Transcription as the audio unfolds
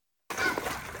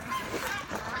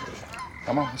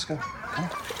Come on, let's go. Come on,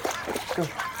 let's go.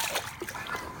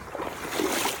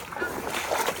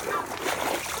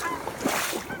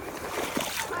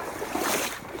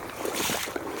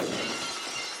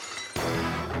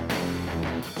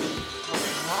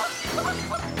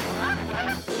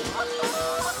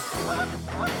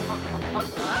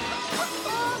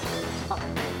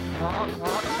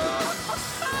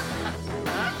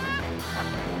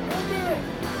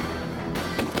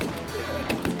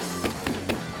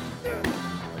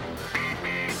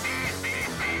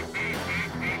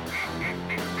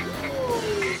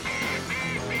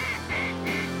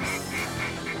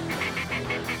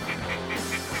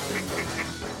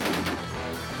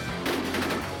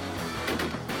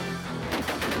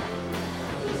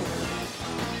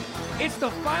 It's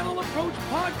the Final Approach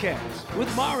Podcast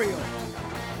with Mario.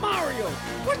 Mario,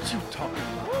 what you talking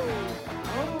about?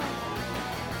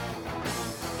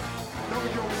 Know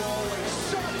your role and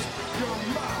shut your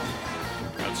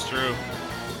mouth. That's true.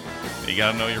 You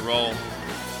got to know your role.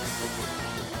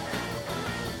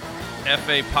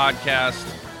 FA Podcast,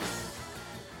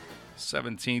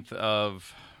 17th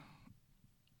of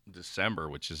December,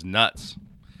 which is nuts.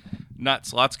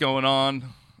 Nuts. Lots going on.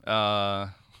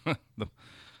 The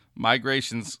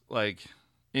migration's like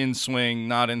in swing,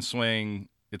 not in swing.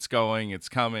 It's going, it's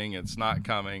coming, it's not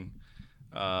coming.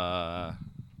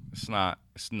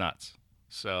 It's nuts.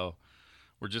 So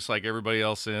we're just like everybody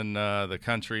else in the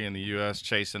country in the U.S.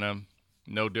 chasing them.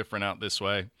 No different out this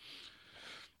way.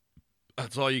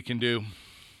 That's all you can do.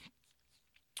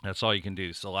 That's all you can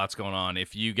do. So lots going on.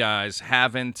 If you guys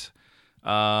haven't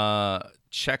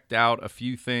checked out a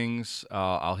few things,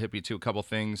 I'll hit you to a couple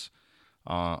things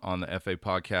on the FA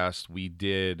Podcast. We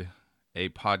did a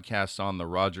podcast on the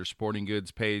Roger Sporting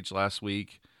Goods page last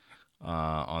week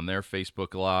on their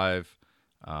Facebook Live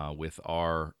with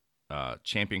our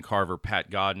champion carver, Pat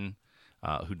Godden,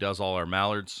 who does all our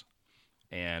mallards.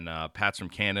 And Pat's from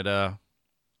Canada.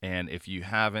 And if you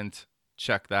haven't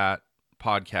checked that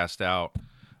podcast out,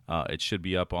 it should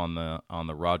be up on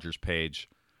the Rogers page.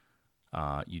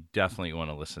 You definitely want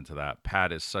to listen to that.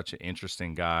 Pat is such an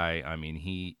interesting guy. I mean,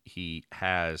 he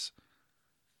has.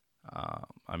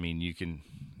 I mean, you can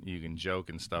joke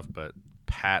and stuff, but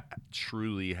Pat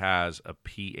truly has a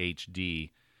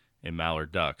PhD in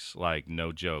mallard ducks. Like,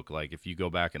 no joke. Like, if you go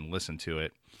back and listen to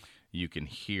it, you can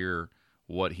hear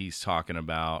what he's talking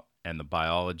about and the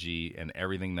biology and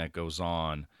everything that goes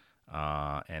on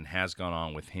and has gone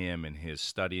on with him and his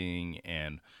studying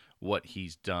and what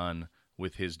he's done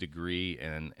with his degree,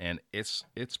 and it's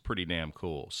pretty damn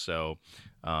cool. So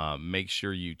make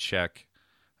sure you check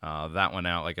that one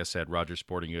out. Like I said, Roger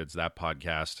Sporting Goods, that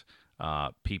podcast,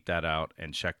 peep that out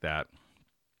and check that.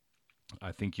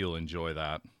 I think you'll enjoy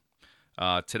that.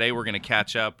 Today we're going to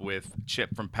catch up with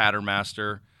Chip from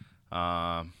Patternmaster.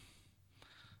 I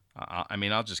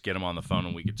mean, I'll just get him on the phone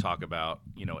and we could talk about,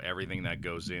 everything that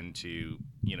goes into,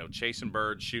 chasing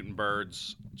birds, shooting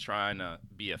birds, trying to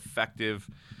be effective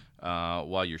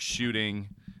while you're shooting.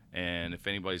 And if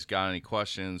anybody's got any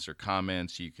questions or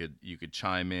comments, you could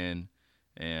chime in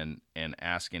and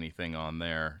ask anything on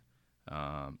there.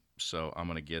 So I'm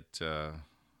gonna get to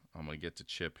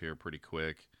Chip here pretty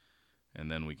quick,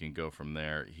 and then we can go from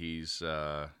there. He's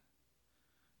an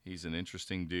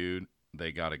interesting dude.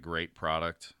 They got a great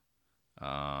product.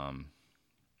 I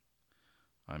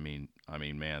mean,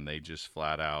 man, they just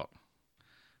flat out.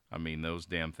 I mean, those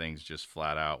damn things just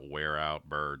flat out wear out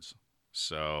birds.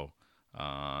 So,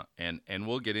 and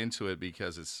we'll get into it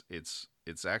because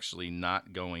it's actually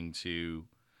not going to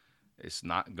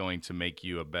make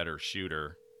you a better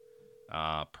shooter,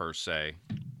 per se.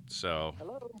 So,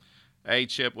 hello. Hey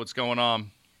Chip, what's going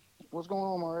on? What's going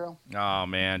on, Mario? Oh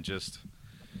man, just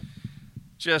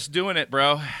doing it,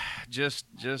 bro. Just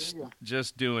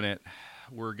doing it.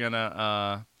 We're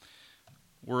gonna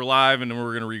we're live and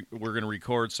we're gonna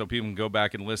record so people can go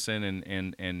back and listen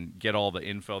and get all the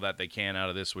info that they can out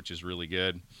of this, which is really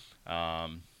good.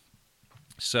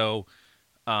 So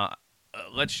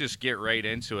let's just get right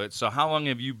into it. So how long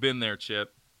have you been there,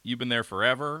 Chip? You been there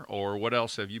forever, or what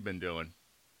else have you been doing?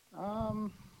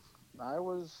 I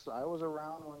was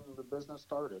around when the business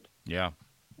started. Yeah.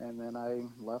 And then I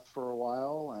left for a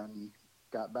while and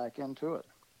got back into it.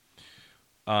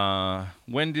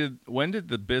 When did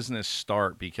the business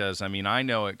start? Because I mean, I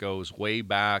know it goes way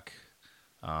back.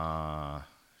 God,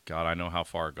 I know how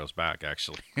far it goes back.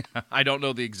 Actually, I don't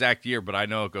know the exact year, but I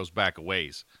know it goes back a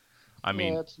ways. I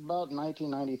mean, it's about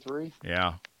 1993.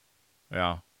 Yeah.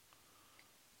 God.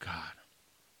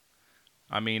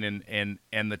 I mean,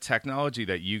 and the technology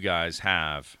that you guys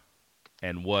have,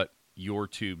 and what your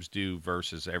tubes do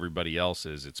versus everybody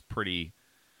else's, it's pretty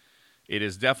it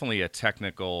is definitely a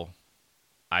technical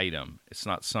item. It's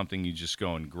not something you just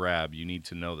go and grab. You need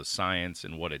to know the science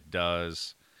and what it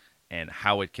does and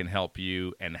how it can help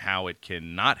you and how it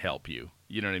can not help you.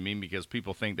 You know what I mean? Because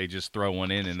people think they just throw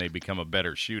one in and they become a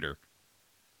better shooter.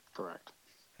 Correct.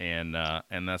 And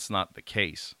that's not the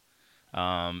case.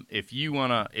 If you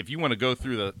wanna go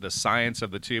through the science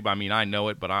of the tube, I mean, I know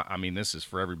it, but I mean, this is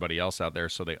for everybody else out there,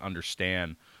 so they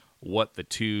understand what the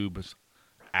tubes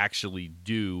actually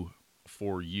do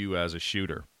for you as a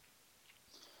shooter.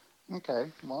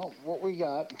 Okay. Well, what we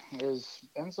got is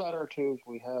inside our tubes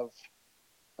we have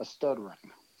a stud ring,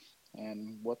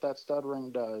 and what that stud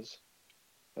ring does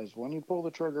is when you pull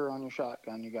the trigger on your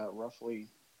shotgun, you got roughly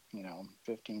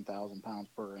 15,000 pounds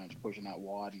per inch pushing that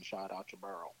wad and shot out your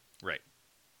barrel. Right.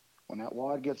 When that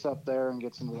wad gets up there and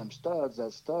gets into them studs,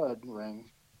 that stud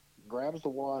ring grabs the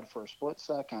wad for a split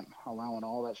second, allowing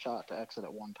all that shot to exit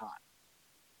at one time.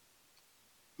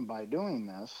 By doing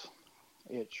this,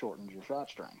 it shortens your shot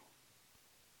string.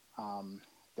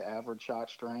 The average shot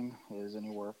string is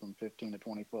anywhere from 15 to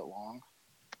 20 foot long.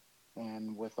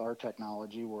 And with our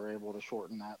technology, we're able to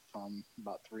shorten that from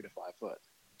about 3 to 5 foot.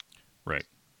 Right.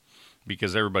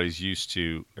 Because everybody's used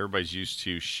to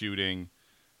shooting,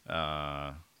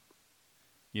 like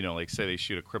say they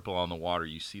shoot a cripple on the water,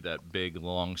 you see that big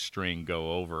long string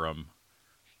go over them.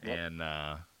 Yep. And,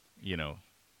 I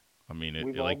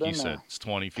mean, like you said, it's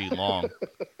 20 feet long,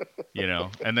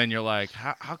 and then you're like,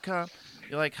 how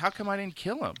come I didn't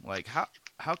kill him? Like,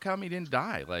 how come he didn't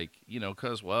die? Like,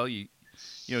 cause well, you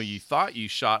thought you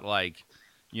shot like,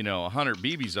 100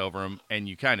 BBs over him and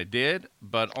you kind of did,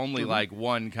 but only like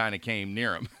one kind of came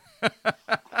near him.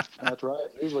 That's right.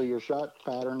 Usually your shot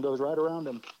pattern goes right around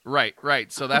him. Right.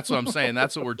 So that's what I'm saying.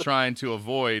 That's what we're trying to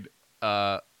avoid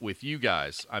with you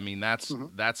guys. I mean, that's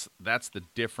the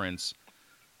difference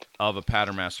of a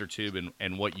Pattern Master tube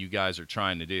and what you guys are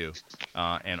trying to do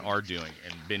and are doing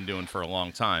and been doing for a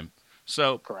long time.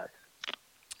 So correct.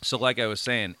 So like I was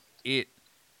saying, it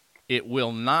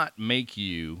will not make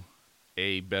you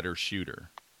a better shooter.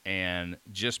 And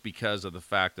just because of the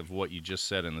fact of what you just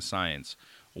said in the science,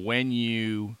 when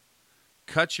you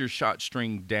cut your shot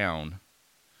string down,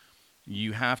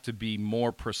 you have to be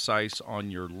more precise on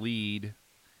your lead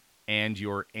and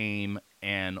your aim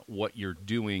and what you're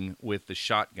doing with the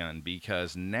shotgun,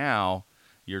 because now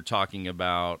you're talking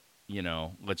about,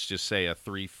 let's just say a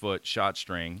 3-foot shot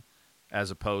string as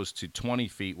opposed to 20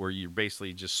 feet where you're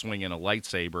basically just swinging a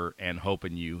lightsaber and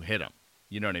hoping you hit them.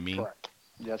 You know what I mean? Correct.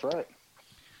 That's right.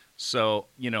 So,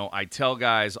 I tell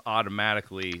guys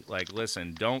automatically, like,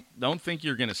 listen, don't think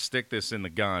you're going to stick this in the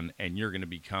gun and you're going to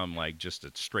become like just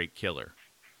a straight killer.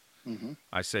 Mm-hmm.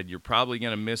 I said, you're probably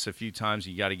going to miss a few times.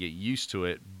 You got to get used to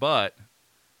it. But,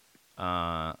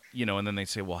 and then they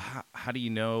say, well, how do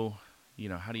you know,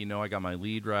 how do you know I got my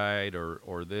lead right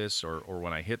or this or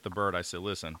when I hit the bird? I said,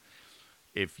 listen,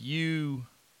 if you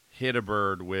hit a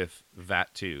bird with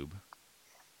that tube,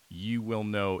 you will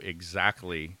know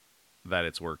exactly that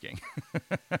it's working.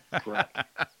 Correct.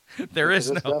 It's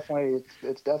definitely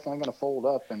going to fold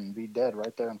up and be dead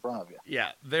right there in front of you.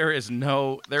 Yeah, there is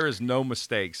no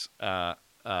mistakes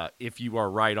if you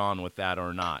are right on with that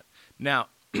or not. Now,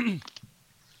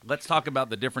 let's talk about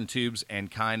the different tubes and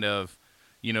kind of,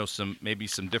 some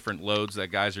different loads that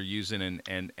guys are using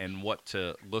and what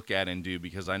to look at and do,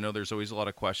 because I know there's always a lot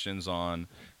of questions on,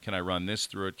 can I run this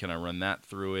through it? Can I run that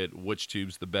through it? Which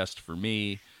tube's the best for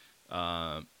me?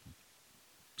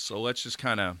 So let's just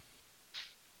kind of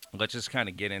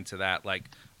get into that. Like,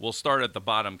 we'll start at the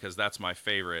bottom because that's my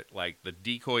favorite. Like the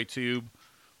decoy tube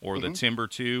or the timber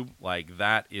tube, like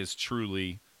that is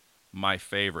truly my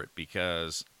favorite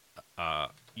because,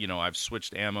 I've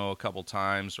switched ammo a couple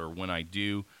times, or when I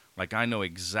do, like I know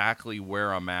exactly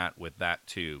where I'm at with that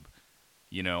tube.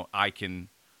 I can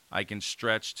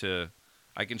stretch to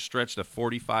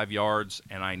 45 yards,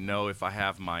 and I know if I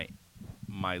have my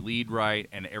lead right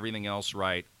and everything else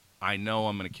right, I know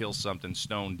I'm going to kill something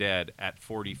stone dead at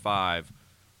 45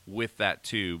 with that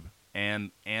tube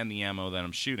and the ammo that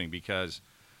I'm shooting, because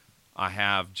I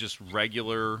have just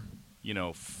regular,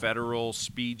 Federal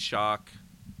Speed Shock,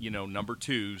 number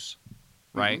 2s,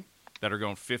 right, that are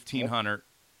going 1,500,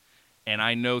 and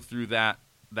I know through that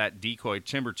decoy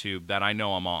timber tube that I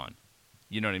know I'm on.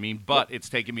 You know what I mean? But it's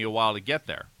taken me a while to get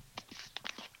there.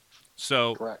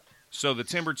 So correct. So the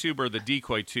timber tube or the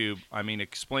decoy tube, I mean,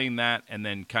 explain that and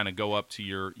then kind of go up to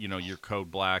your, your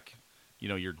code black,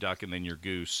 your duck and then your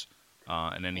goose,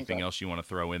 and anything else you want to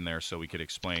throw in there so we could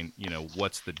explain,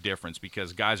 what's the difference.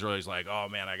 Because guys are always like, oh,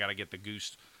 man, I got to get the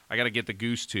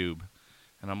goose tube.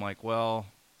 And I'm like, well,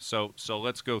 so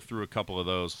let's go through a couple of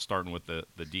those, starting with the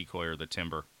decoy or the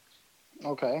timber.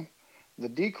 Okay. The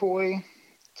decoy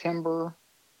timber,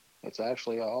 it's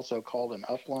actually also called an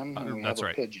upland, and we have That's a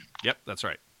right. pigeon. Yep, that's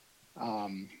right.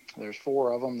 There's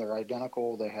 4 of them. They're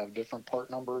identical. They have different part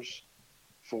numbers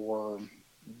for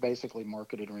basically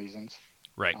marketing reasons.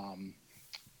 Right.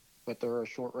 But they're a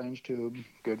short range tube,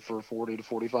 good for 40 to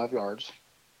 45 yards.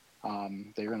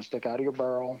 They're going to stick out of your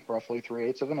barrel roughly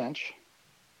 3/8 of an inch.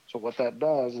 So what that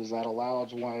does is that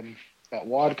allows when that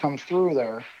wad comes through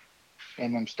there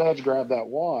and them studs grab that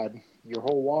wad, your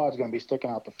whole wad's going to be sticking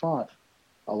out the front,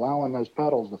 allowing those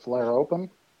petals to flare open,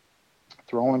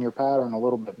 throwing your pattern a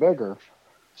little bit bigger.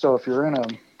 So if you're in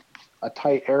a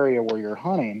tight area where you're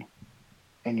hunting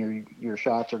and your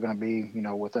shots are going to be,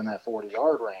 within that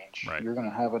 40-yard range, Right. you're going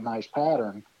to have a nice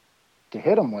pattern to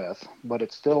hit them with, but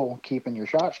it's still keeping your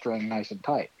shot string nice and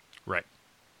tight. Right.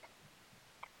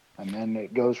 And then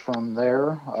it goes from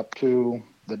there up to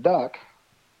the duck,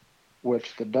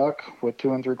 which the duck with 2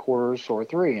 3/4 or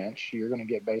 3-inch, you're going to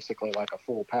get basically like a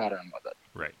full pattern with it.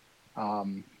 Right.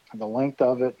 The length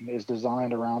of it is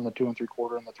designed around the 2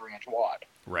 3/4 and the 3-inch wad.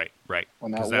 Right. Right.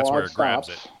 When that Because that's where wad it grabs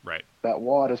it. stops, Right. that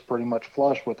wad is pretty much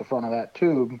flush with the front of that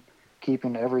tube,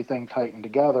 keeping everything tightened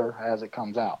together as it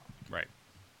comes out. Right.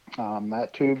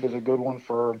 That tube is a good one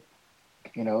for,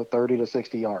 30 to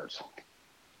 60 yards.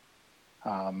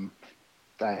 I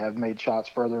have made shots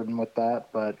further than with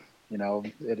that, but,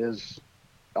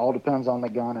 all depends on the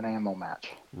gun and ammo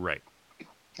match. Right.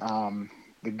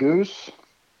 The goose,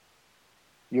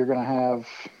 you're going to have,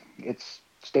 it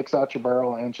sticks out your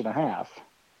barrel 1.5 inches,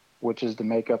 which is to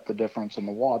make up the difference in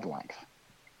the wad length.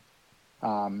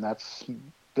 That's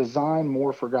designed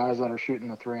more for guys that are shooting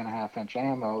the 3.5-inch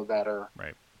ammo that are,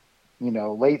 Right.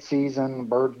 Late season,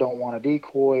 birds don't want a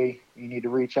decoy. You need to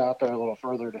reach out there a little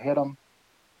further to hit them.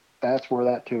 That's where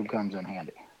that tube comes in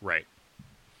handy. Right.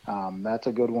 That's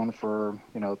a good one for,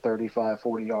 35,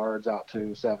 40 yards out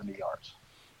to 70 yards.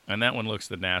 And that one looks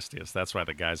the nastiest. That's why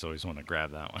the guys always want to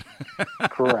grab that one.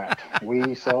 Correct.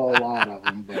 We sell a lot of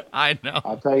them, but I know.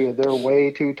 I'll tell you, they're way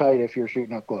too tight if you're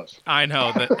shooting up close. I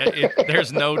know that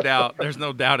there's no doubt. There's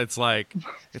no doubt. It's like,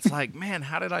 man,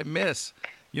 how did I miss?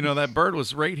 That bird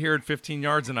was right here at 15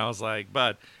 yards, and I was like,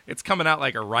 bud, it's coming out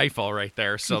like a rifle right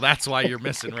there. So that's why you're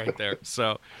missing right there.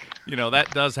 So,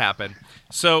 that does happen.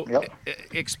 So Yep.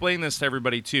 Explain this to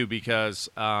everybody too, because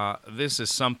this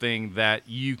is something that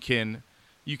you can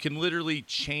literally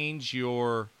change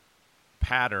your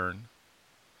pattern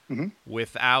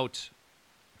without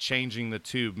changing the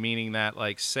tube, meaning that,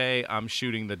 like, say I'm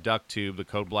shooting the duck tube, the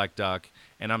Code Black Duck,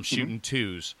 and I'm shooting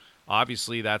 2s.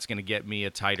 Obviously, that's going to get me a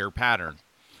tighter pattern.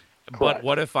 Correct. But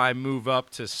what if I move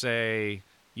up to, say,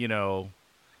 4s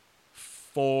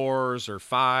or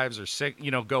 5s or 6,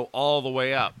 go all the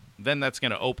way up? Then that's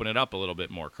going to open it up a little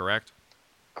bit more, correct?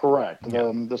 Correct.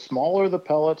 Yeah. The smaller the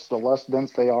pellets, the less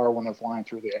dense they are when they're flying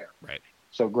through the air. Right.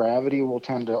 So gravity will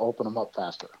tend to open them up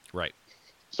faster. Right.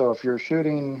 So if you're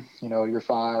shooting, your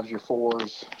 5s, your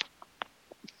 4s,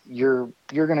 you're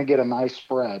going to get a nice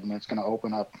spread, and it's going to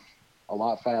open up a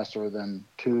lot faster than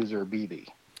 2s or BB.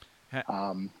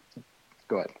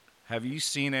 Go ahead. Have you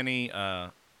seen any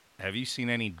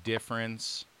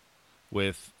difference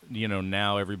with,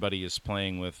 now everybody is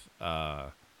playing with,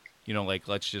 like,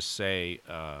 let's just say,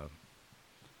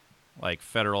 like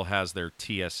Federal has their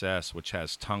TSS, which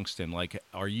has tungsten. Like,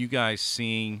 are you guys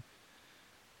seeing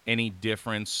any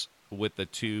difference with the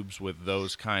tubes with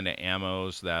those kind of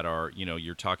ammos that are,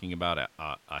 you're talking about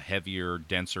a heavier,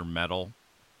 denser metal?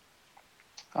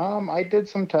 I did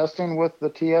some testing with the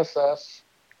TSS,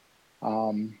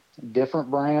 different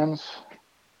brands,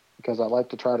 because I like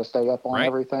to try to stay up on Right.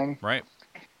 everything. Right.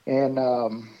 And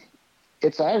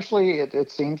it's actually,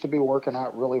 it seems to be working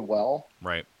out really well,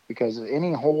 Right. because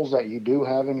any holes that you do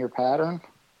have in your pattern,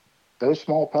 those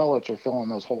small pellets are filling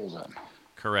those holes in.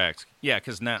 Correct. Yeah,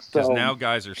 because now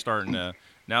guys are starting to,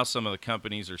 now some of the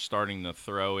companies are starting to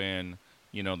throw in,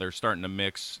 they're starting to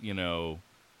mix,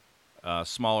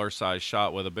 smaller size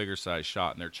shot with a bigger size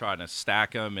shot, and they're trying to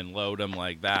stack them and load them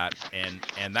like that,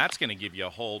 and that's going to give you a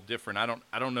whole different.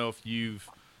 I don't know if you've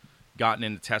gotten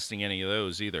into testing any of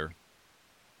those either.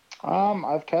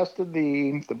 I've tested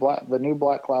the new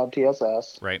Black Cloud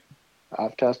TSS. Right.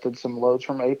 I've tested some loads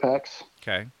from Apex.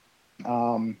 Okay.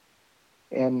 And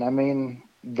I mean,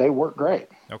 they work great.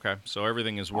 Okay. So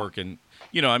everything is working.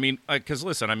 Because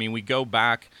listen, we go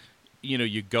back.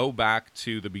 You go back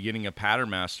to the beginning of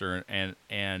Pattern Master, and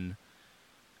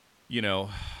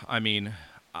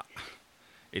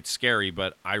it's scary,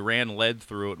 but I ran lead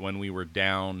through it when we were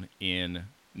down in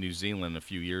New Zealand a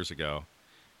few years ago,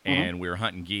 and we were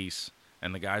hunting geese,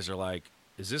 and the guys are like,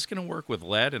 is this going to work with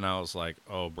lead? And I was like,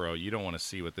 oh, bro, you don't want to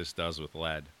see what this does with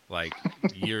lead. Like,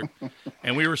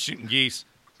 and we were shooting geese,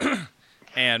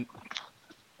 and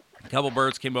a couple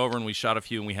birds came over, and we shot a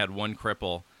few, and we had one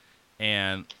cripple.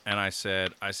 And I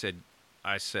said,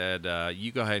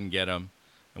 you go ahead and get him.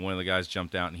 And one of the guys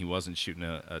jumped out, and he wasn't shooting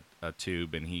a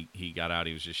tube, and he got out.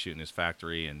 He was just shooting his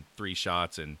factory and 3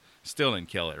 shots and still didn't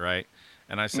kill it, right?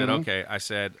 And I said, okay. I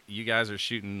said, you guys are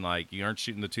shooting, like, you aren't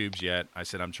shooting the tubes yet. I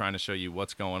said, I'm trying to show you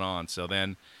what's going on. So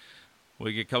then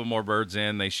we get a couple more birds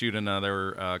in. They shoot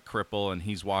another cripple, and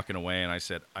he's walking away. And I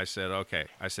said, okay.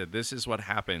 I said, this is what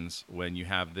happens when you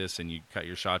have this and you cut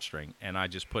your shot string. And I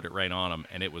just put it right on them,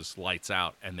 and it was lights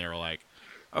out. And they were like,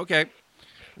 okay,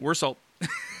 we're sold.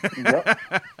 Yep.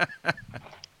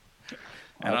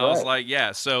 And I was like,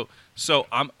 yeah. So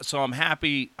I'm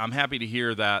happy. I'm happy to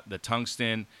hear that the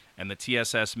tungsten and the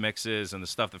TSS mixes and the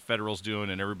stuff that Federal's doing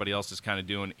and everybody else is kind of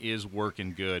doing is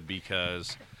working good,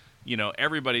 because, you know,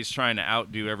 everybody's trying to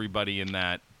outdo everybody in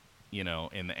that, you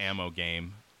know, in the ammo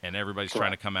game, and everybody's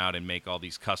trying to come out and make all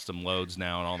these custom loads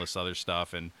now and all this other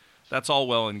stuff, and that's all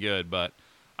well and good. But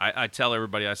I tell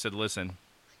everybody, I said, listen,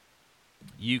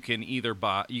 you could either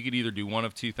do one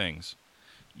of two things.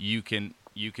 You can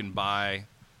buy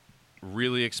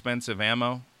really expensive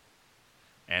ammo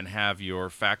and have your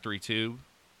factory tube,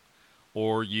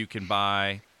 or you can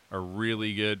buy a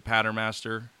really good pattern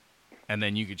master, and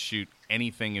then you could shoot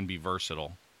anything and be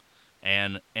versatile.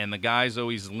 And the guys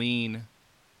always lean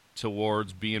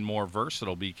towards being more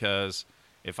versatile, because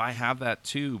if I have that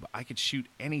tube, I could shoot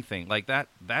anything. Like that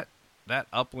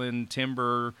upland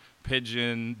timber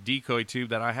pigeon decoy tube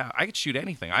that I have, I could shoot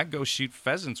anything. I could go shoot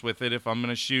pheasants with it if I'm going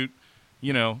to shoot,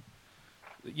 you know,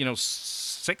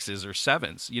 6s or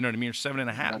 7s, you know what I mean, or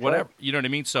 7.5, whatever, you know what I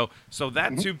mean. So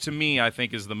that tube to me, I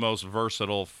think, is the most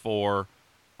versatile for,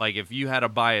 like, if you had to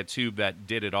buy a tube that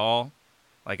did it all,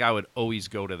 like, I would always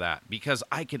go to that, because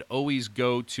I could always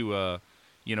go to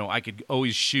I could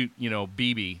always shoot,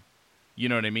 BB, you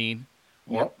know what I mean,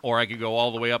 or I could go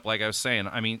all the way up, like I was saying.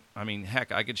 I mean,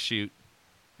 heck, I could shoot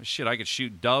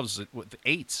doves with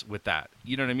 8s with that,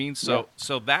 you know what I mean. So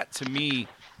that to me,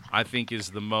 I think is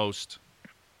the most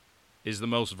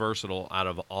versatile out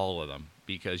of all of them,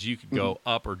 because you could go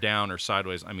up or down or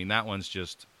sideways. I mean, that one's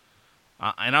just,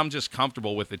 and I'm just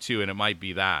comfortable with it too. And it might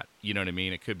be that, you know what I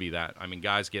mean? It could be that. I mean,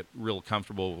 guys get real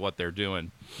comfortable with what they're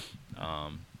doing.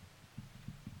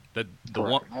 The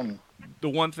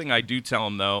one thing I do tell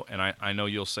them though, and I know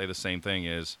you'll say the same thing,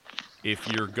 is if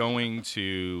you're going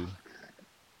to,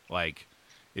 like,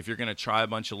 if you're going to try a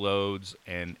bunch of loads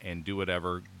and do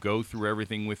whatever, go through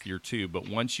everything with your tube. But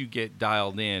once you get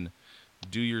dialed in,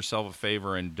 do yourself a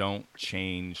favor and don't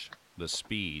change the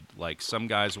speed. Like, some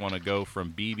guys want to go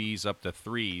from BBs up to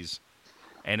 3s,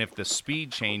 and if the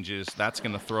speed changes, that's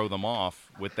going to throw them off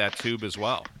with that tube as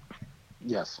well.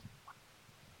 Yes.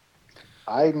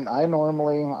 I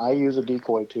normally use a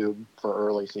decoy tube for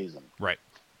early season. Right.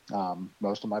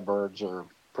 Most of my birds are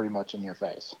pretty much in your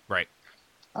face. Right.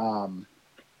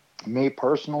 Me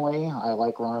personally, I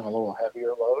like running a little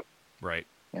heavier load. Right.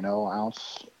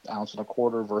 Ounce and a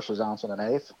quarter versus ounce and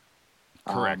an eighth.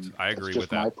 Correct. I agree with that. That's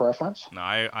just my preference. No,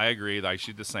 I agree. I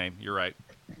shoot the same. You're right.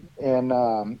 And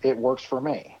it works for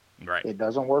me. Right. It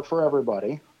doesn't work for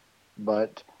everybody,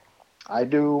 but I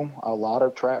do a lot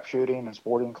of trap shooting and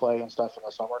sporting clay and stuff in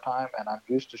the summertime, and I'm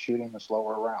used to shooting the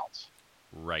slower rounds.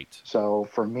 Right. So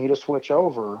for me to switch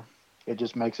over, it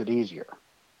just makes it easier.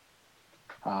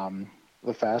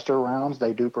 The faster rounds,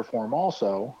 they do perform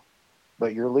also,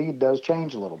 but your lead does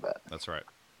change a little bit. That's right.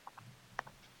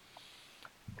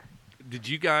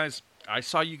 I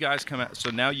saw you guys come out,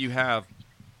 so now you have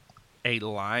a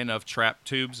line of trap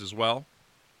tubes as well?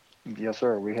 Yes,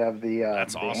 sir. We have the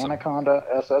awesome. Anaconda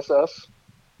SSS,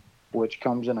 which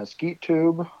comes in a skeet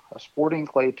tube, a sporting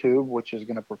clay tube, which is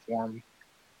going to perform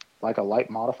like a light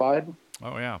modified.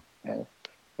 Oh, yeah. And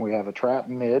we have a trap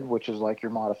mid, which is like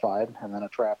your modified, and then a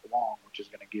trap long, which is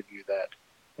going to give you that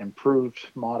improved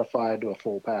modified to a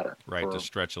full pattern. Right, to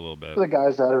stretch a little bit. For the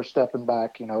guys that are stepping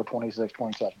back, 26,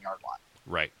 27-yard line.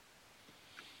 Right.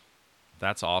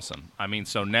 That's awesome. I mean,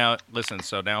 so now,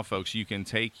 folks, you can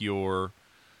take your,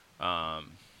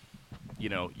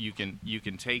 you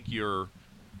can take your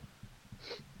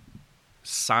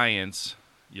science,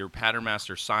 your Pattern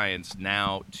Master science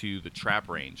now to the trap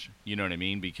range. You know what I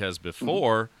mean? Because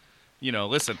before,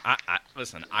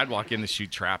 I'd walk in to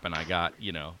shoot trap and I got,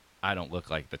 I don't look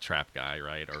like the trap guy,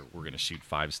 right? Or we're going to shoot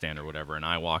 5-stand or whatever. And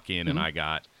I walk in and I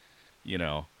got,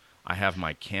 I have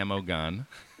my camo gun.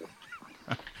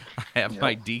 I have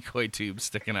my decoy tube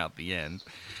sticking out the end.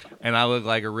 And I look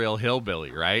like a real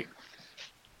hillbilly, right?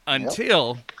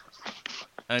 Until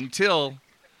until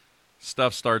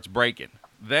stuff starts breaking.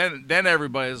 Then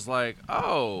everybody's like,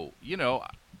 oh, you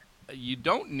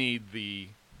don't need the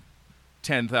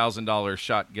 $10,000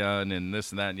 shotgun and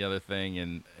this and that and the other thing.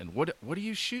 And what are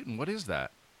you shooting? What is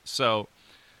that? So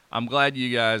I'm glad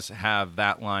you guys have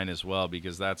that line as well,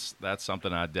 because that's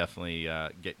something I definitely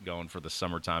get going for the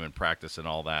summertime and practice and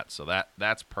all that. So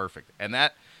that's perfect, and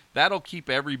that'll keep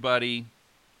everybody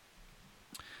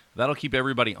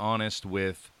honest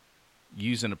with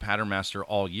using a pattern master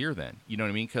all year. Then you know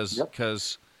what I mean?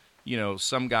 Because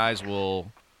some guys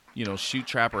will shoot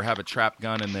trap or have a trap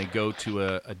gun and they go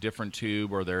to a different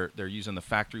tube, or they're using the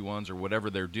factory ones or whatever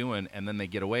they're doing, and then they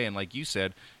get away. And like you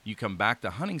said, you come back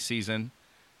to hunting season.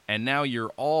 And now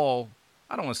you're all,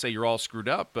 I don't want to say you're all screwed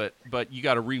up, but you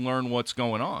got to relearn what's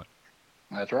going on.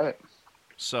 That's right.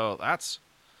 So that's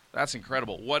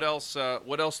incredible. What else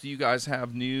do you guys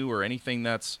have new, or anything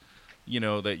that's,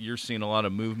 that you're seeing a lot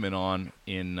of movement on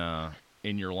in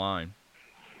your line?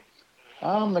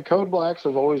 The Code Blacks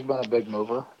have always been a big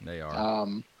mover. They are.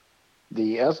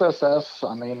 The SSS,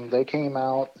 I mean, they came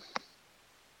out,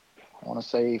 I want to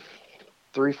say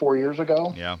 3-4 years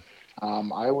ago. Yeah.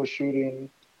 I was shooting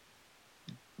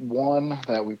one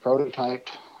that we prototyped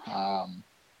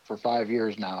for 5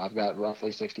 years now. I've got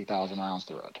roughly 60,000 rounds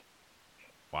through it.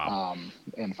 Wow.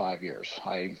 In 5 years.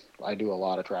 I do a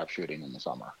lot of trap shooting in the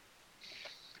summer.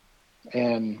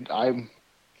 And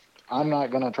I'm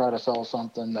not going to try to sell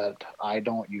something that I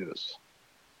don't use.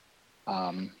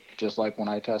 Just like when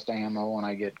I test ammo and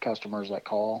I get customers that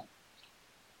call,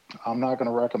 I'm not going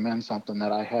to recommend something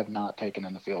that I have not taken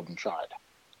in the field and tried.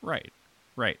 Right.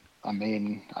 I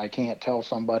mean, I can't tell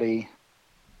somebody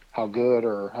how good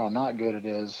or how not good it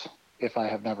is if I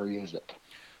have never used it.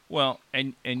 Well,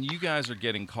 and you guys are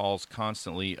getting calls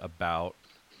constantly about,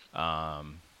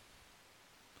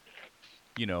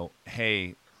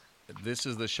 hey, this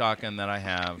is the shotgun that I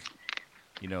have,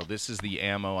 this is the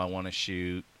ammo I want to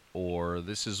shoot, or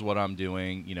this is what I'm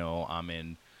doing. I'm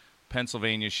in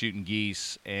Pennsylvania shooting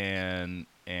geese, and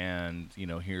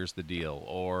here's the deal.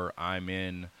 Or I'm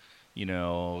in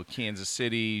Kansas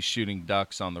City shooting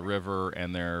ducks on the river,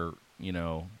 and their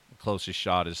closest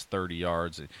shot is 30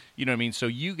 yards. You know what I mean? So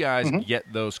you guys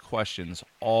get those questions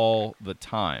all the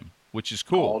time, which is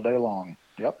cool. All day long.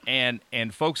 Yep.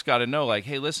 And folks got to know, like,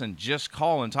 hey, listen, just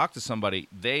call and talk to somebody.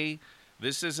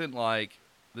 This isn't like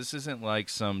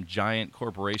some giant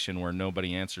corporation where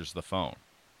nobody answers the phone.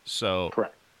 So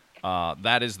correct.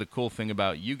 That is the cool thing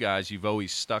about you guys. You've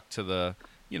always stuck to the,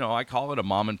 I call it a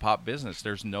mom and pop business.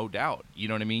 There's no doubt. You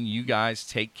know what I mean? You guys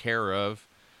take care of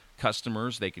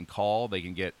customers. They can call, they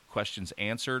can get questions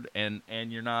answered, and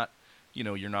you're not,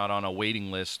 you're not on a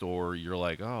waiting list, or you're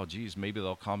like, oh, geez, maybe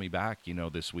they'll call me back,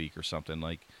 this week or something.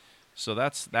 Like, so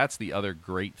that's the other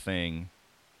great thing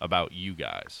about you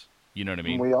guys. You know what I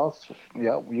mean? We also,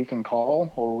 you can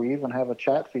call, or we even have a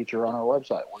chat feature on our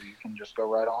website where you can just go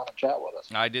right on and chat with us.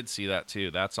 I did see that too.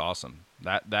 That's awesome.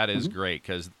 That is great,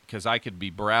 because I could be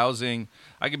browsing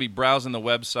the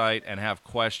website and have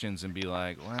questions and be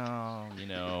like, well,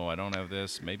 I don't have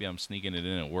this. Maybe I'm sneaking it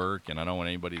in at work and I don't want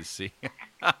anybody to see.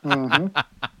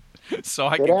 So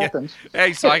I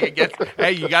could get,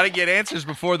 hey, you got to get answers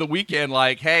before the weekend.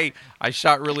 Like, hey, I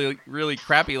shot really, really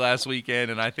crappy last weekend,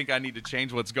 and I think I need to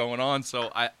change what's going on. So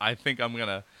I think I'm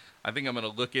gonna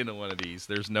look into one of these.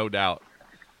 There's no doubt.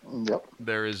 Yep.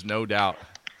 There is no doubt.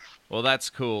 Well, that's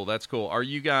cool. That's cool. Are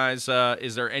you guys?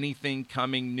 Is there anything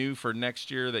coming new for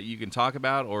next year that you can talk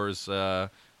about, or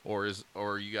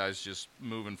are you guys just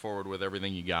moving forward with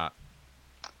everything you got?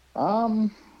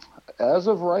 As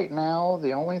of right now,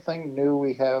 the only thing new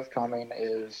we have coming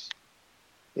is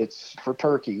it's for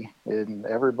turkey, and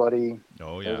everybody.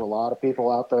 Oh yeah. There's a lot of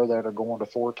people out there that are going to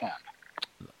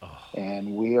 410,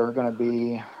 and we are going to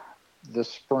be this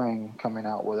spring coming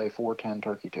out with a 410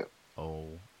 turkey tube. Oh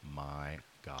my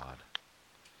God,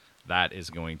 that is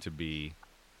going to be.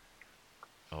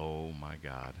 Oh my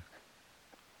God,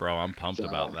 bro, I'm pumped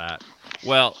about that.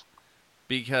 Well,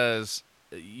 because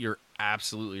you're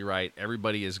absolutely right.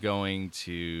 Everybody is going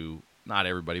to, not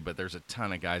everybody, but there's a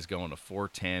ton of guys going to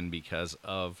 410 because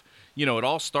of, it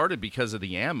all started because of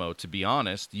the ammo, to be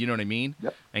honest. You know what I mean?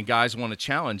 Yep. And guys want to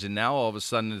challenge. And now all of a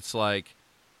sudden it's like,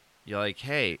 you're like,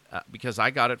 hey, because I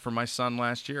got it for my son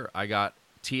last year. I got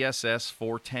TSS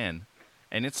 410,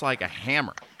 and it's like a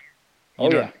hammer. You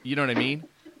know what I mean?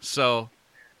 So,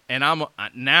 and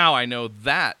now I know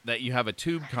that you have a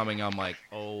tube coming. I'm like,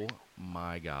 oh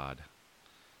my God.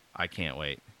 I can't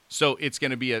wait. So it's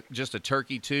going to be just a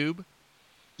turkey tube?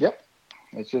 Yep.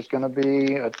 It's just going to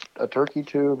be a turkey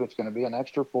tube. It's going to be an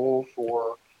extra full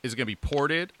for... Is it going to be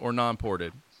ported or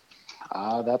non-ported?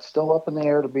 That's still up in the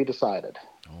air to be decided.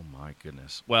 Oh my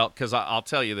goodness. Well, because I'll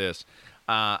tell you this,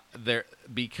 there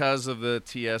because of the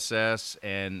TSS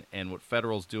and what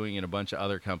Federal's doing in a bunch of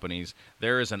other companies,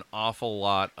 there is an awful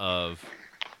lot of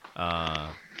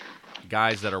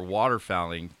guys that are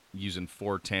waterfowling using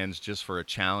 410s just for a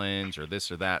challenge or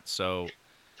this or that. So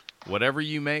whatever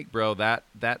you make, bro, that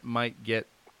might get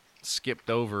skipped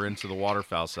over into the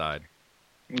waterfowl side.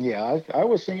 Yeah, I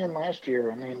was seeing last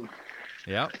year. I mean,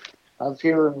 Yeah, I was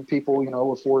hearing people,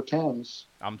 with 410s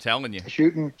I'm telling you.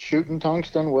 shooting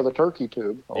tungsten with a turkey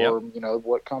tube, or Yep.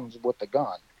 what comes with the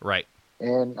gun. Right.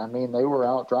 And I mean, they were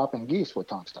out dropping geese with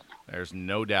tungsten. There's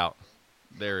no doubt.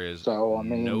 There is So I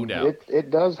mean, no doubt. it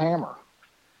does hammer.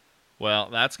 Well,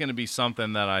 that's going to be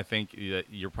something that I think that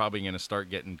you're probably going to start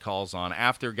getting calls on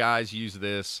after guys use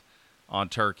this on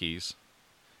turkeys.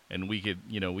 And we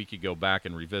could go back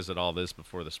and revisit all this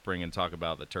before the spring and talk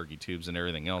about the turkey tubes and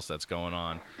everything else that's going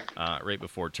on right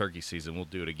before turkey season. We'll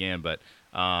do it again, but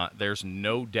there's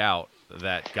no doubt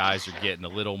that guys are getting a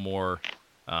little more.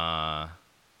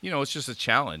 It's just a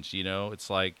challenge. It's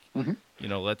like,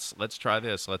 let's try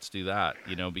this, let's do that.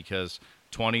 Because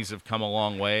 20s have come a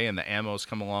long way and the ammo's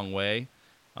come a long way.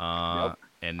 Yep.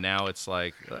 And now it's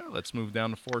like, let's move down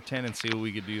to 410 and see what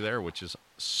we could do there, which is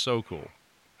so cool.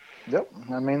 Yep.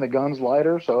 I mean, the gun's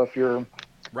lighter, so if you're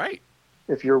Right.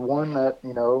 one that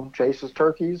chases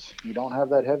turkeys, you don't have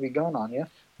that heavy gun on you.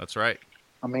 That's right.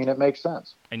 I mean, it makes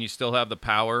sense. And you still have the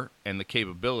power and the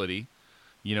capability,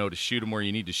 to shoot them where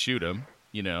you need to shoot them.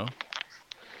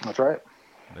 That's right.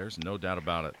 There's no doubt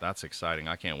about it. That's exciting.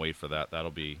 I can't wait for that.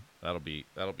 That'll be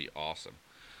awesome.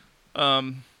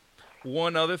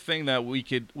 One other thing that we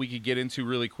could get into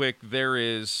really quick. There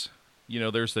is,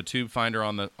 there's the tube finder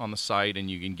on the site, and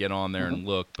you can get on there and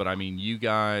look. But I mean, you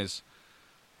guys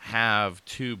have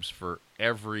tubes for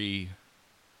every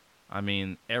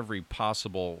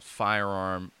possible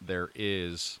firearm there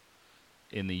is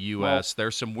in the U.S.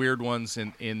 There's some weird ones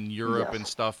in Europe Yes. and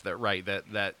stuff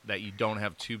that you don't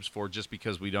have tubes for just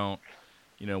because we don't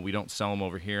sell them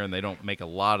over here and they don't make a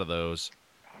lot of those.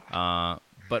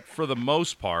 But for the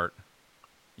most part,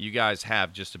 you guys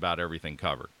have just about everything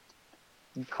covered.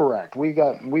 Correct. We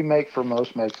make for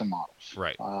most makes and models.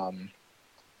 Right.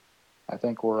 I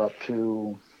think we're up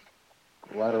to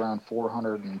right around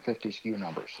 450 SKU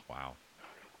numbers. Wow.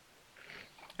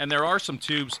 And there are some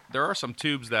tubes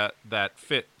that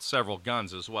fit several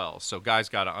guns as well. So guys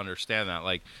got to understand that.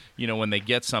 Like, when they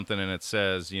get something and it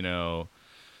says, like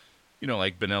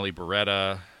Benelli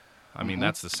Beretta, I mean,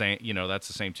 that's the same, that's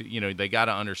the same too. They got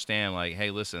to understand, like,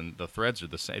 hey, listen, the threads are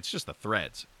the same. It's just the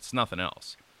threads. It's nothing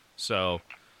else. So,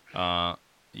 there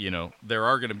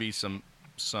are going to be some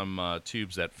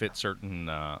tubes that fit certain,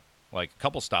 like a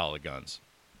couple style of guns.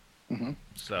 Mm-hmm.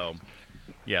 So,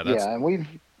 yeah, that's and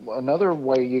another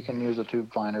way you can use a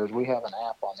tube finder is we have an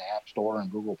app on the App Store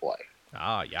and Google Play.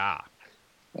 yeah.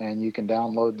 And you can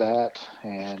download that,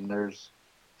 and there's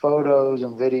photos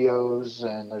and videos,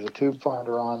 and there's a tube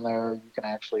finder on there. You can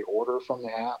actually order from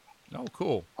the app. Oh,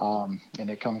 cool. And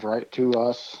it comes right to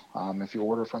us. If you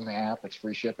order from the app, it's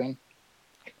free shipping.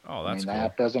 Oh, that's the cool.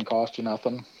 app doesn't cost you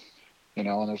nothing,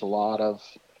 and there's a lot of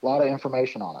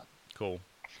information on it. Cool.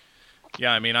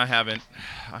 Yeah, I mean, I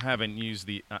haven't used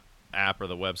the app or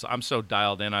the website. I'm so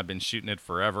dialed in. I've been shooting it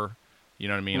forever. You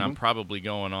know what I mean? I'm probably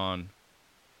going on.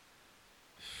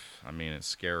 I mean, it's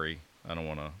scary. I don't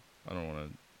want to.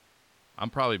 I'm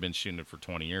probably been shooting it for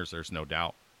 20 years. There's no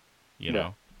doubt. You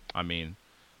know, I mean,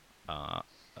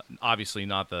 obviously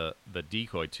not the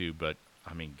decoy tube, but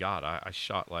I mean, God, I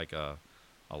shot like a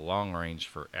long range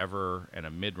forever and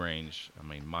a mid range. I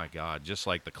mean, my God, just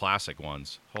like the classic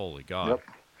ones. Holy God. Yep.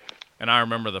 And I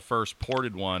remember the first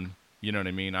ported one. You know what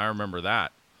I mean? I remember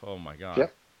that. Oh my God.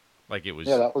 Yep. Like it was,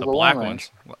 that was the the black long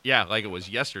ones. Yeah, like it was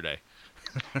yesterday.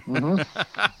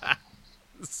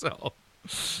 So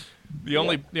the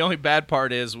only bad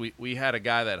part is we had a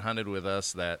guy that hunted with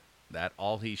us that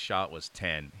all he shot was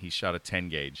 10. He shot a 10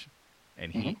 gauge,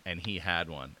 and he had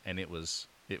one, and it was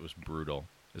brutal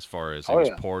as far as it was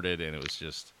ported, and it was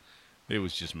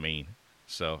just mean.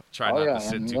 So try not to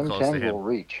sit too close to him. Will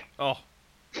reach. Oh.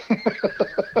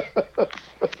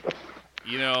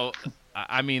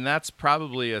 I mean, that's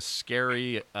probably as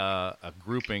scary a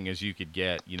grouping as you could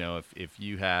get. If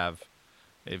you have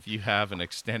an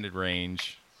extended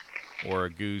range or a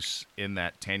goose in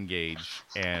that 10 gauge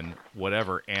and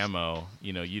whatever ammo,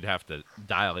 you'd have to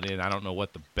dial it in. I don't know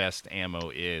what the best ammo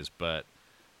is, but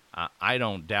I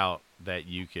don't doubt that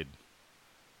you could.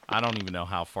 I don't even know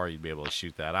how far you'd be able to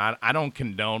shoot that. I don't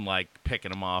condone like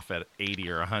picking them off at 80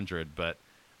 or 100, but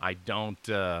I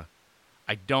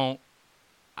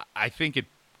think it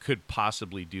could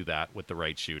possibly do that with the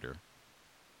right shooter.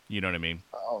 You know what I mean?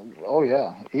 Oh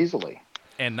yeah, easily.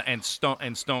 And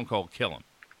Stone Cold kill him,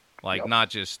 like Yep. not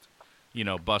just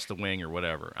bust a wing or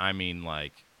whatever. I mean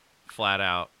like flat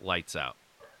out lights out.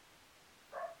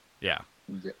 Yeah.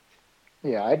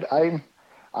 Yeah,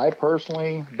 I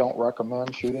personally don't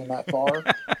recommend shooting that far.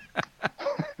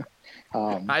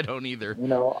 I don't either.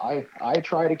 I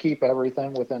try to keep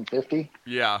everything within 50.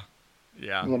 Yeah.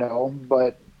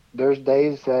 But there's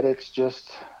days that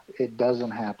it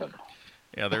doesn't happen.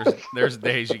 Yeah, there's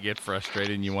days you get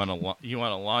frustrated and you want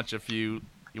to launch a few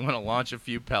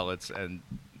pellets, and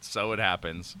so it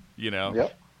happens.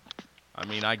 Yep. I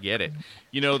mean, I get it.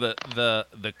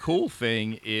 The cool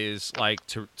thing is, like,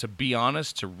 to be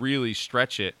honest, to really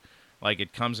stretch it, like,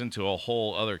 it comes into a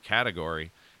whole other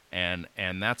category, and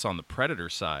that's on the predator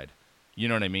side. You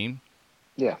know what I mean?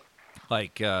 Yeah.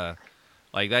 Like that,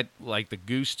 like the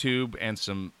goose tube and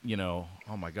some,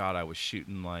 oh my God, I was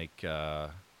shooting like,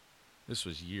 this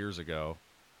was years ago.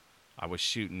 I was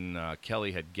shooting,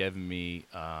 Kelly had given me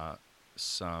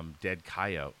some dead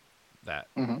coyote that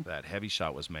Heavy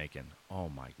Shot was making. Oh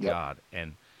my God.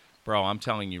 And bro, I'm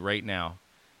telling you right now,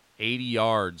 80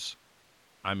 yards,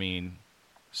 I mean,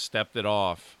 stepped it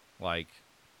off, like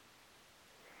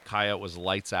coyote was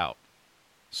lights out.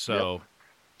 So,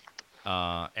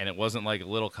 and it wasn't like a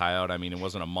little coyote. I mean, it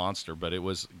wasn't a monster, but it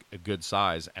was a good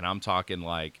size. And I'm talking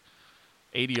like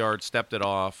 80 yards, stepped it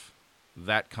off,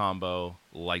 that combo,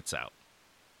 lights out.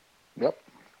 Yep.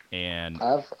 And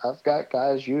I've got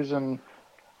guys using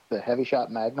the Heavy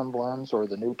Shot Magnum blends or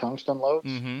the new tungsten loads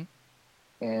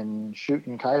and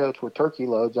shooting coyotes with turkey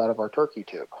loads out of our turkey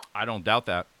tube. I don't doubt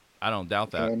that.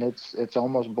 And it's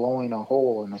almost blowing a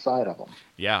hole in the side of them.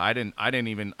 Yeah, I didn't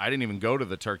even go to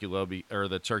the turkey lobe or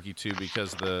the turkey tube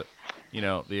because the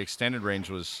extended range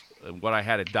was what I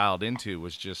had it dialed into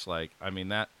was just like, I mean,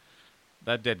 that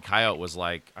dead coyote was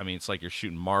like, I mean, it's like you're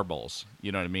shooting marbles.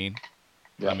 You know what I mean?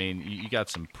 Yeah. I mean, you got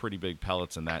some pretty big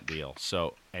pellets in that deal.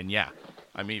 So, and yeah,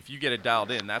 I mean, if you get it dialed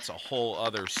in, that's a whole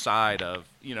other side of,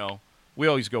 we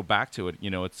always go back to it.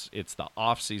 It's the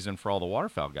off season for all the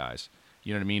waterfowl guys.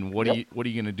 You know what I mean? What are you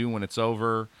going to do when it's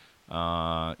over?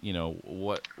 What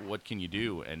can you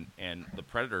do? And the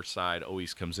predator side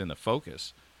always comes in the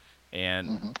focus.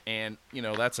 And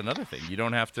that's another thing. You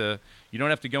don't have to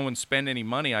go and spend any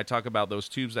money. I talk about those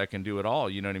tubes that can do it all.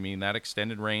 You know what I mean? That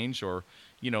extended range, or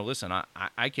listen,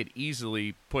 I could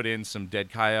easily put in some dead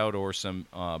coyote or some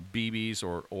BBs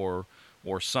or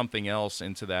something else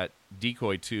into that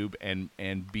decoy tube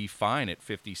and be fine at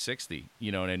 50, 60.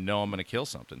 And know I'm going to kill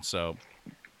something. So,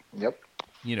 yep.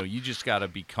 You just got to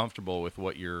be comfortable with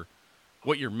what your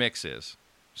mix is.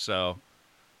 So,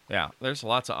 yeah, there's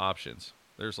lots of options.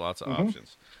 There's lots of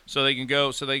options. So they can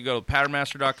go to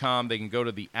patternmaster.com. They can go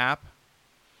to the app.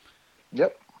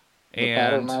 Yep. The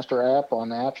Patternmaster app on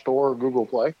the App Store or Google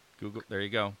Play. There you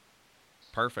go.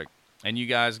 Perfect. And you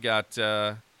guys got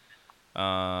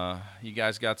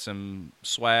some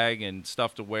swag and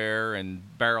stuff to wear and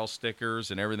barrel stickers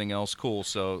and everything else cool.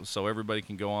 So everybody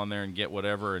can go on there and get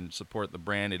whatever and support the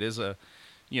brand. It is a,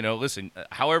 listen,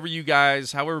 however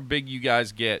big you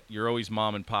guys get, you're always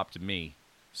mom and pop to me.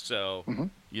 So,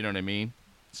 you know what I mean?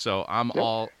 So I'm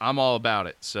all about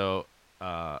it. So,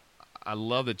 I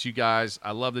love that you guys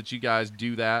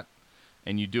do that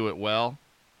and you do it well.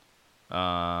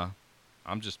 I'm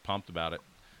just pumped about it.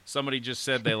 Somebody just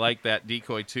said they like that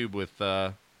decoy tube with,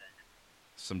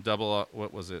 some double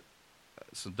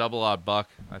odd buck,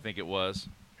 I think it was.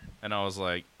 And I was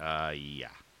like, yeah,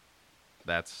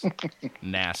 that's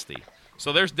nasty.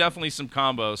 So there's definitely some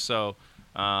combos. So,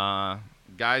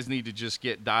 guys need to just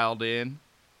get dialed in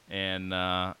and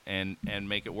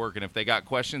make it work. And if they got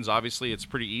questions, obviously it's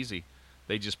pretty easy.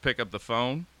 They just pick up the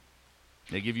phone,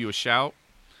 they give you a shout,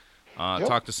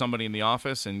 talk to somebody in the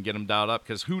office and get them dialed up.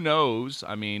 Because who knows?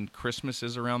 I mean, Christmas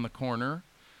is around the corner.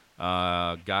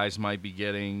 Guys might be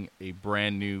getting a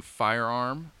brand new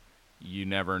firearm. You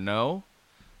never know.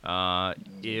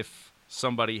 If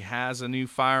somebody has a new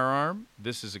firearm,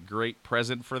 this is a great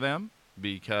present for them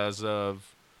because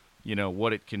of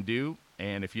what it can do.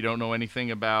 And if you don't know anything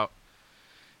about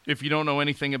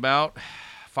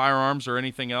firearms or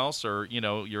anything else, or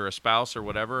you're a spouse or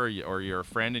whatever, or you're a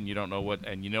friend and you don't know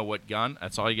what gun,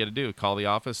 that's all you got to do. Call the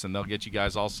office and they'll get you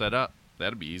guys all set up.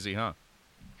 That'd be easy, huh?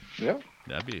 Yeah.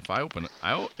 That'd be if I open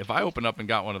up and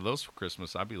got one of those for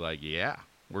Christmas, I'd be like, yeah,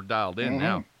 we're dialed in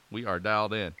now. We are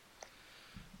dialed in.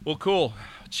 Well, cool.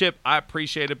 Chip, I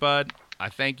appreciate it, bud. I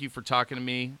thank you for talking to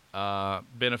me.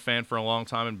 Been a fan for a long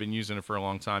time and been using it for a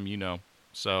long time,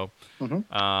 So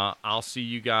I'll see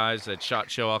you guys at SHOT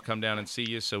Show. I'll come down and see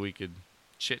you so we could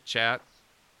chit-chat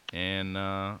and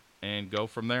go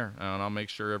from there. And I'll make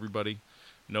sure everybody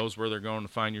knows where they're going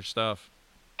to find your stuff.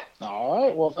 All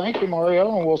right. Well, thank you,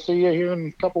 Mario, and we'll see you here in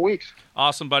a couple weeks.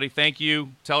 Awesome, buddy. Thank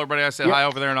you. Tell everybody I said hi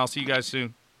over there, and I'll see you guys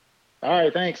soon. All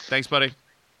right. Thanks. Thanks, buddy.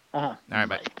 Uh-huh. All right,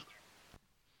 bye.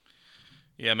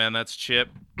 Yeah, man, that's Chip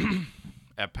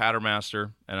at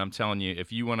Patternmaster, and I'm telling you,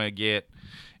 if you want to get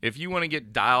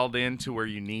dialed in to where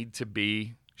you need to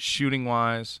be shooting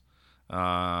wise,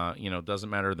 doesn't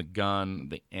matter the gun,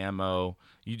 the ammo.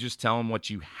 You just tell him what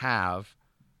you have,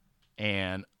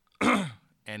 and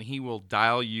and he will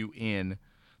dial you in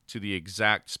to the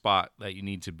exact spot that you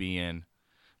need to be in.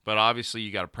 But obviously,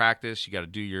 you got to practice. You got to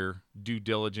do your due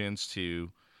diligence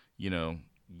to,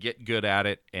 get good at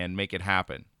it and make it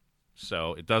happen.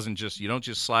 So you don't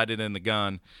just slide it in the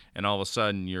gun and all of a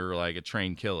sudden you're like a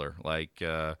trained killer. Like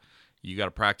you got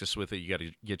to practice with it. You got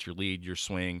to get your lead, your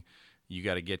swing. You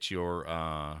got to get your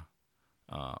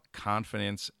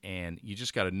confidence, and you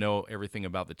just got to know everything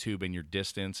about the tube and your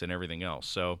distance and everything else.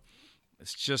 So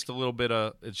it's just a little bit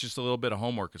of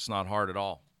homework. It's not hard at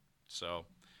all. So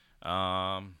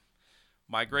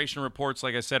migration reports,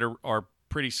 like I said, are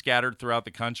pretty scattered throughout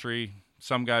the country.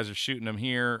 Some guys are shooting them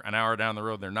here. An hour down the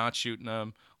road, they're not shooting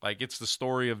them. Like, it's the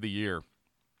story of the year.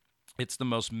 It's the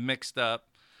most mixed up,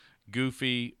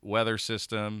 goofy weather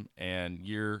system, and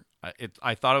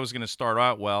I thought it was going to start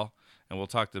out well, and we'll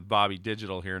talk to Bobby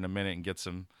Digital here in a minute and get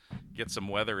some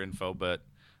weather info, but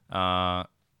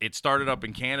it started up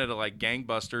in Canada like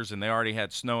gangbusters, and they already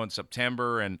had snow in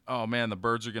September, and oh man, the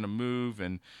birds are going to move,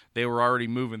 and they were already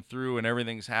moving through, and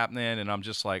everything's happening, and I'm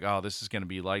just like, oh, this is going to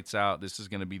be lights out. This is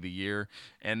going to be the year.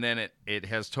 And then it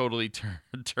has totally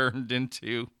turned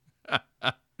into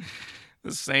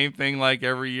the same thing like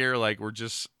every year. Like, we're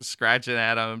just scratching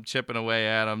at them, chipping away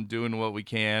at them, doing what we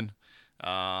can.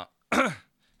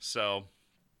 So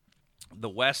the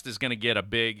West is going to get a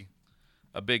big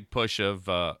push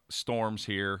of storms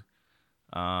here.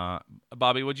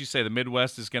 Bobby, what'd you say? The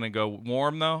Midwest is going to go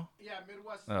warm, though? Yeah,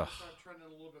 Midwest is going to start trending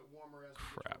a little bit warmer as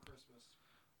we get to Christmas.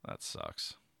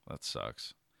 That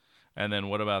sucks. And then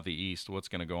what about the East? What's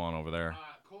going to go on over there?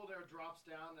 Cold air drops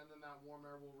down, and then that warm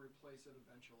air will replace it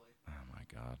eventually. Oh, my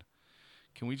God.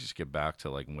 Can we just get back to,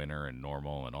 like, winter and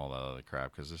normal and all that other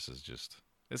crap? Because this is just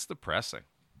 – it's depressing.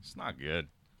 It's not good.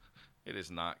 It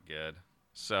is not good.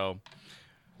 So –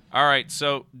 all right,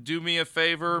 so do me a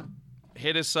favor,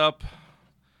 hit us up,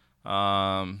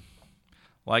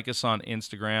 like us on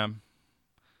Instagram,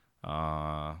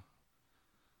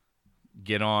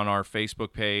 get on our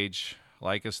Facebook page,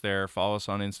 like us there, follow us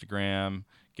on Instagram,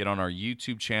 get on our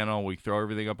YouTube channel. We throw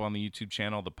everything up on the YouTube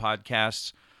channel. The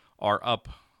podcasts are up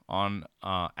on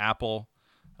Apple.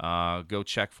 Go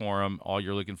check for them. All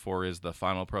you're looking for is the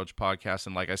Final Approach podcast.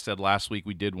 And like I said, last week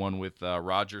we did one with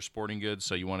Roger Sporting Goods,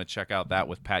 so you want to check out that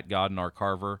with Pat Godden, our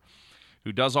carver,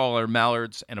 who does all our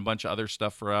mallards and a bunch of other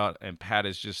stuff for out. And Pat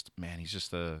is just, man, he's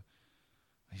just a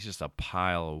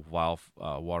pile of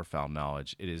waterfowl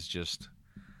knowledge. It's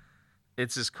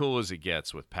as cool as it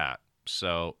gets with Pat.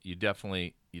 So you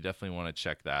definitely want to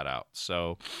check that out.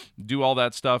 So do all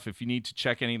that stuff. If you need to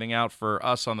check anything out for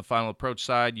us on the Final Approach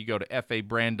side, you go to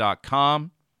fabrand.com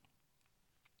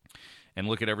and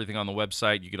look at everything on the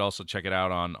website. You could also check it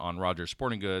out on Rogers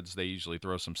Sporting Goods. They usually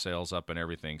throw some sales up and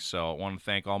everything. So I want to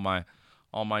thank all my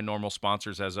normal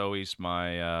sponsors, as always,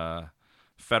 my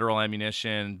Federal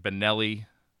Ammunition, Benelli,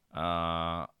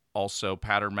 also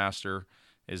Patternmaster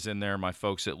is in there, my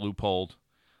folks at Loophole,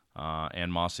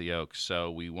 and Mossy Oak.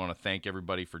 So we want to thank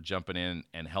everybody for jumping in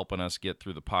and helping us get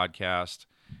through the podcast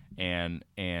and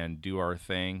do our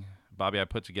thing. Bobby, I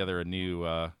put together a new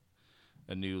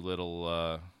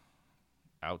little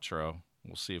outro.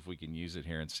 We'll see if we can use it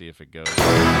here and see if it goes. Hold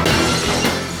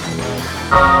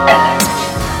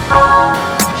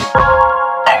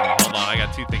on, I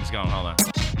got two things going. Hold on.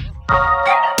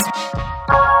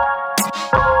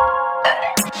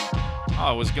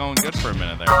 Oh, it was going good for a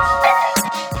minute there.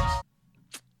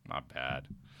 Not bad.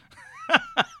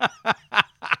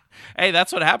 Hey,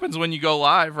 that's what happens when you go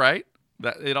live, right?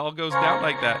 That it all goes down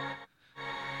like that.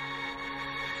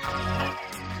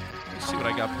 Let's see what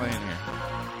I got playing here.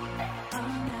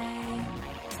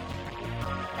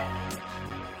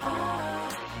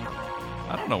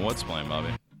 I don't know what's playing, Bobby.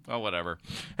 Oh, whatever.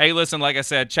 Hey, listen, like I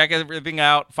said, check everything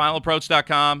out.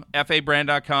 FinalApproach.com,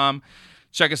 fabrand.com.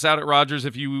 Check us out at Rogers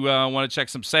if you want to check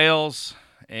some sales.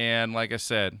 And like I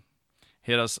said,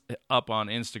 hit us up on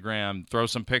Instagram. Throw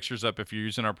some pictures up if you're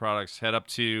using our products. Head up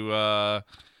to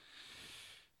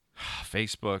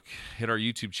Facebook, hit our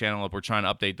YouTube channel up. We're trying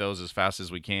to update those as fast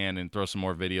as we can and throw some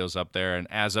more videos up there. And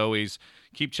as always,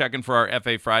 keep checking for our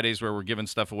FA Fridays where we're giving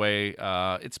stuff away.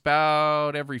 It's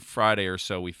about every Friday or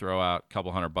so we throw out a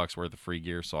couple $100 worth of free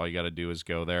gear. So all you got to do is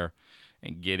go there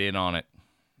and get in on it.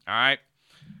 All right.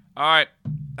 All right.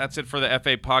 That's it for the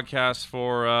FA podcast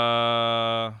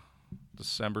for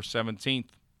December 17th.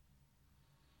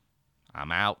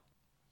 I'm out.